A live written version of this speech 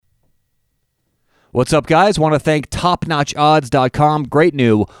What's up, guys? Want to thank TopNotchOdds.com. Great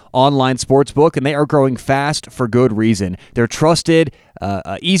new online sportsbook, and they are growing fast for good reason. They're trusted,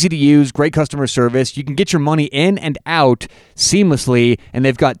 easy to use, great customer service. You can get your money in and out seamlessly, and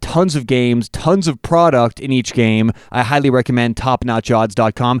they've got tons of games, tons of product in each game. I highly recommend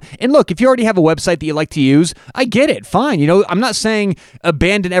TopNotchOdds.com. And look, if you already have a website that you like to use, I get it. Fine. You know, I'm not saying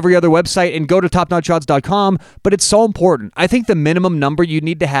abandon every other website and go to TopNotchOdds.com, but it's so important. I think the minimum number you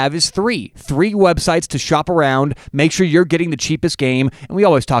need to have is three websites to shop around, make sure you're getting the cheapest game, and we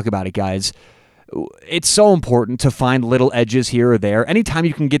always talk about it, guys. It's so important to find little edges here or there. Anytime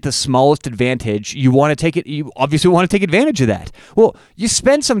you can get the smallest advantage, you want to take it. You obviously want to take advantage of that. Well, you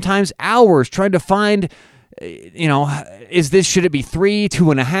spend sometimes hours trying to find, should it be 3,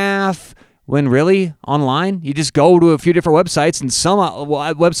 2.5? When really, online, you just go to a few different websites, and some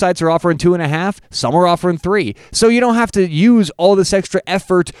websites are offering 2.5, some are offering 3. So you don't have to use all this extra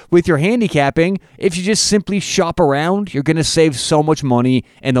effort with your handicapping. If you just simply shop around, you're going to save so much money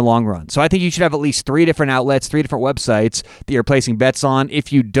in the long run. So I think you should have at least 3 different outlets, 3 different websites that you're placing bets on.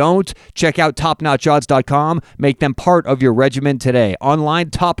 If you don't, check out TopNotchOdds.com. Make them part of your regimen today. Online,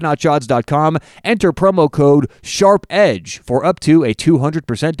 TopNotchOdds.com. Enter promo code SHARPEDGE for up to a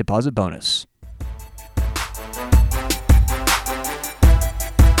 200% deposit bonus.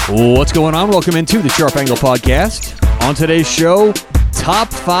 What's going on? Welcome into the Sharp Angle Podcast. On today's show, top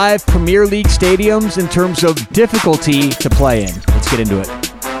 5 Premier League stadiums in terms of difficulty to play in. Let's get into it.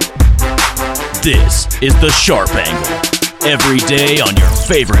 This is the Sharp Angle. Every day on your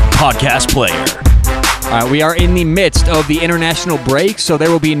favorite podcast player. All right, we are in the midst of the international break, so there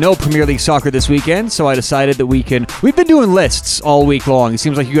will be no Premier League soccer this weekend, so I decided that we've been doing lists all week long. It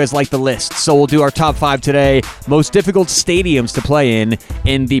seems like you guys like the lists, so we'll do our top 5 today, most difficult stadiums to play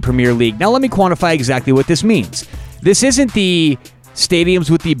in the Premier League. Now, let me quantify exactly what this means. This isn't the stadiums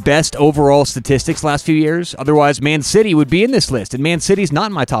with the best overall statistics last few years. Otherwise, Man City would be in this list, and Man City's not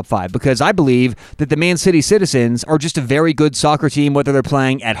in my top 5 because I believe that the Man City Citizens are just a very good soccer team, whether they're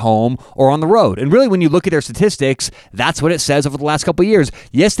playing at home or on the road. And really, when you look at their statistics, that's what it says over the last couple of years.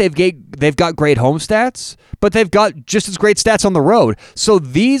 Yes, they've got great home stats, but they've got just as great stats on the road. So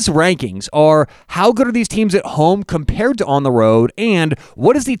these rankings are how good are these teams at home compared to on the road, and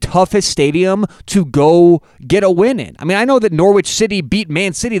what is the toughest stadium to go get a win in? I mean, I know that Norwich City beat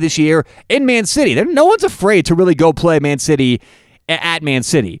Man City this year in Man City. No one's afraid to really go play Man City at Man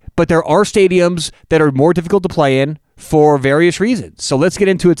City. But there are stadiums that are more difficult to play in for various reasons. So let's get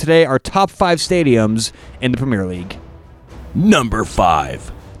into it today. Our top 5 stadiums in the Premier League. Number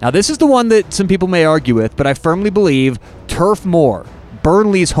 5. Now, this is the one that some people may argue with, but I firmly believe Turf Moor,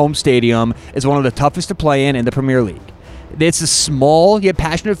 Burnley's home stadium, is one of the toughest to play in the Premier League. It's a small yet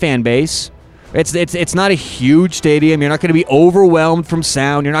passionate fan base. It's not a huge stadium. You're not going to be overwhelmed from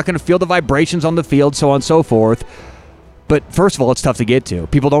sound. You're not going to feel the vibrations on the field, so on and so forth. But first of all, it's tough to get to.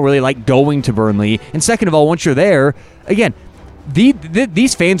 People don't really like going to Burnley. And second of all, once you're there, again,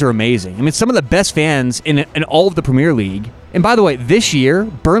 these fans are amazing. I mean, some of the best fans in all of the Premier League. And by the way, this year,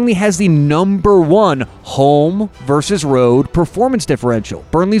 Burnley has the number 1 home versus road performance differential.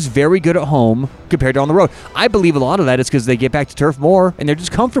 Burnley's very good at home compared to on the road. I believe a lot of that is because they get back to Turf Moor and they're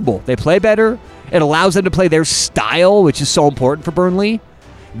just comfortable. They play better. It allows them to play their style, which is so important for Burnley.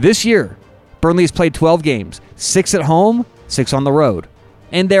 This year, Burnley has played 12 games, 6 at home, 6 on the road.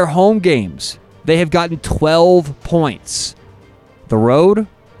 And their home games, they have gotten 12 points. The road,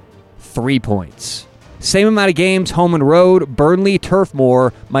 3 points. Same amount of games, home and road. Burnley, Turf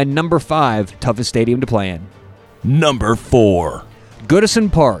Moor, my number 5 toughest stadium to play in. Number 4.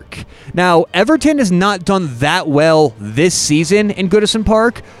 Goodison Park. Now, Everton has not done that well this season in Goodison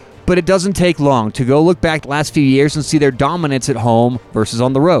Park, but it doesn't take long to go look back the last few years and see their dominance at home versus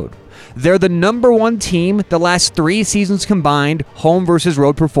on the road. They're the number 1 team the last 3 seasons combined, home versus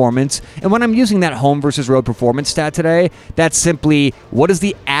road performance. And when I'm using that home versus road performance stat today, that's simply what is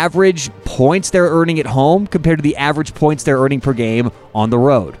the average points they're earning at home compared to the average points they're earning per game on the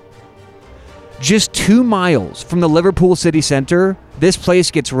road. Just 2 miles from the Liverpool city center, this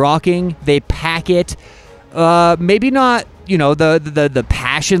place gets rocking. They pack it. Maybe not, the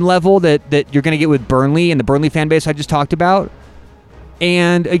passion level that you're going to get with Burnley and the Burnley fan base I just talked about.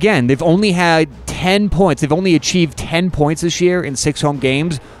 And again, they've only had 10 points. They've only achieved 10 points this year in 6 home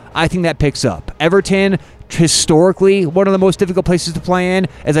games. I think that picks up. Everton, historically, one of the most difficult places to play in.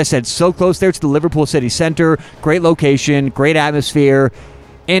 As I said, so close there to the Liverpool city center. Great location, great atmosphere.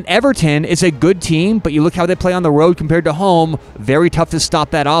 And Everton is a good team, but you look how they play on the road compared to home. Very tough to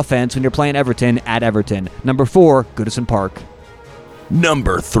stop that offense when you're playing Everton at Everton. Number 4, Goodison Park.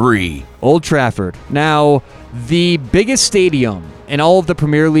 Number 3. Old Trafford. Now, the biggest stadium in all of the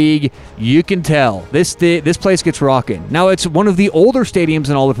Premier League, you can tell. This place gets rocking. Now, it's one of the older stadiums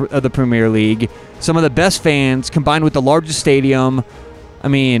in all of the Premier League. Some of the best fans, combined with the largest stadium. I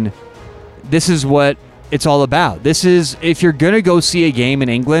mean, this is what it's all about. This is, if you're going to go see a game in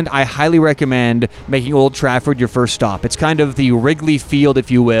England, I highly recommend making Old Trafford your first stop. It's kind of the Wrigley Field, if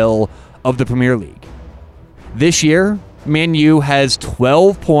you will, of the Premier League. This year, Man U has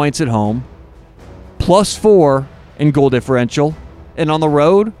 12 points at home, +4 in goal differential. And on the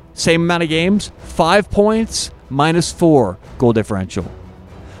road, same amount of games, 5 points, -4 goal differential.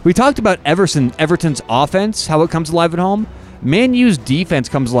 We talked about Everton's offense, how it comes alive at home. Man U's defense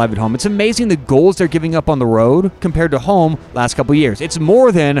comes alive at home. It's amazing the goals they're giving up on the road compared to home last couple of years. It's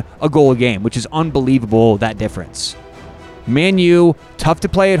more than a goal a game, which is unbelievable, that difference. Man U, tough to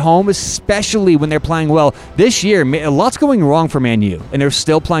play at home, especially when they're playing well. This year, a lot's going wrong for Man U, and they're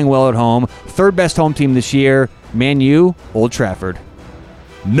still playing well at home. Third best home team this year, Man U, Old Trafford.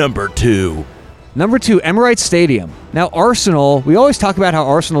 Number 2. Number 2, Emirates Stadium. Now, Arsenal, we always talk about how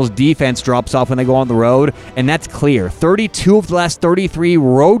Arsenal's defense drops off when they go on the road, and that's clear. 32 of the last 33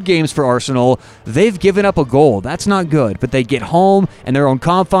 road games for Arsenal, they've given up a goal. That's not good, but they get home in their own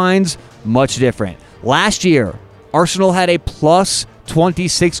confines, much different. Last year, Arsenal had a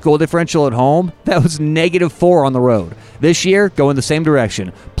 +26 goal differential at home. That was -4 on the road. This year, going the same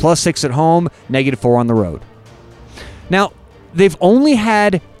direction. +6 at home, -4 on the road. Now, they've only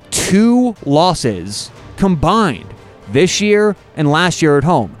had 2 losses combined this year and last year at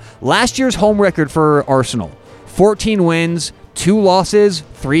home. Last year's home record for Arsenal, 14 wins, 2 losses,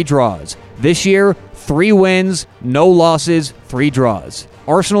 3 draws. This year, 3 wins, no losses, 3 draws.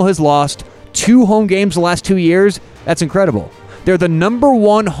 Arsenal has lost 2 home games the last 2 years. That's incredible. They're the number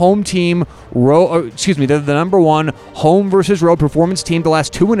 1 home team, they're the number 1 home versus road performance team the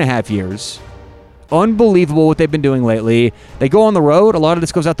last 2.5 years. Unbelievable what they've been doing lately. They go on the road, a lot of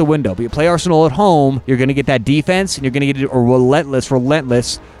this goes out the window. But you play Arsenal at home, you're going to get that defense, and you're going to get a relentless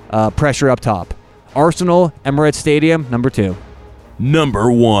pressure up top. Arsenal, Emirates Stadium, number 2.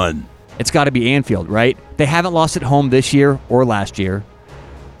 Number 1. It's got to be Anfield, right? They haven't lost at home this year or last year.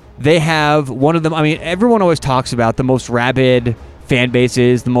 They have one of them, I mean, everyone always talks about the most rabid fan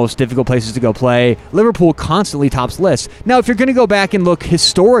bases, the most difficult places to go play. Liverpool constantly tops lists. Now, if you're going to go back and look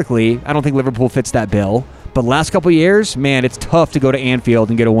historically, I don't think Liverpool fits that bill. But last couple of years, man, it's tough to go to Anfield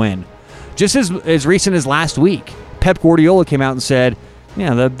and get a win. Just as recent as last week, Pep Guardiola came out and said,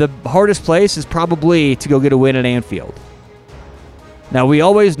 yeah, the hardest place is probably to go get a win at Anfield. Now, we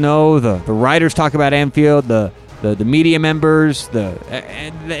always know the writers talk about Anfield, the media members,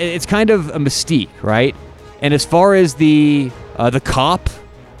 it's kind of a mystique, right? And as far as the KOP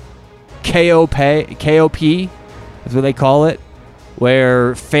is what they call it,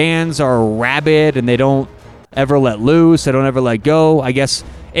 where fans are rabid and they don't ever let loose, they don't ever let go. I guess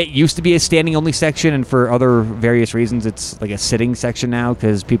it used to be a standing only section, and for other various reasons it's like a sitting section now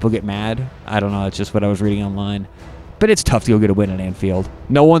because people get mad. I don't know, it's just what I was reading online. But it's tough to go get a win at Anfield.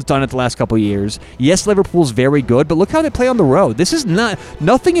 No one's done it the last couple of years. Yes, Liverpool's very good, but look how they play on the road.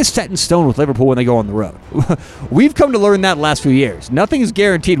 Nothing is set in stone with Liverpool when they go on the road. We've come to learn that the last few years. Nothing is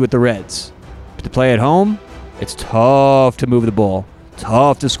guaranteed with the Reds. But to play at home, it's tough to move the ball,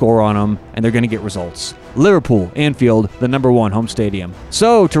 tough to score on them, and they're going to get results. Liverpool, Anfield, the number 1 home stadium.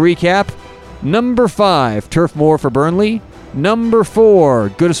 So, to recap, number 5, Turf Moor for Burnley. Number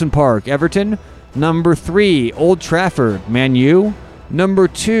 4, Goodison Park, Everton. Number 3, Old Trafford, Man U. Number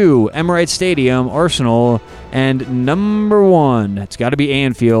 2, Emirates Stadium, Arsenal. And number 1, it's got to be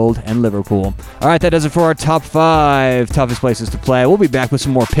Anfield and Liverpool. All right, that does it for our top 5 toughest places to play. We'll be back with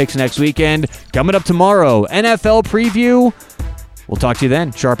some more picks next weekend. Coming up tomorrow, NFL preview. We'll talk to you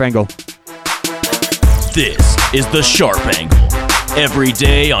then. Sharp Angle. This is The Sharp Angle. Every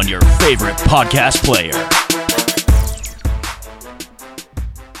day on your favorite podcast player.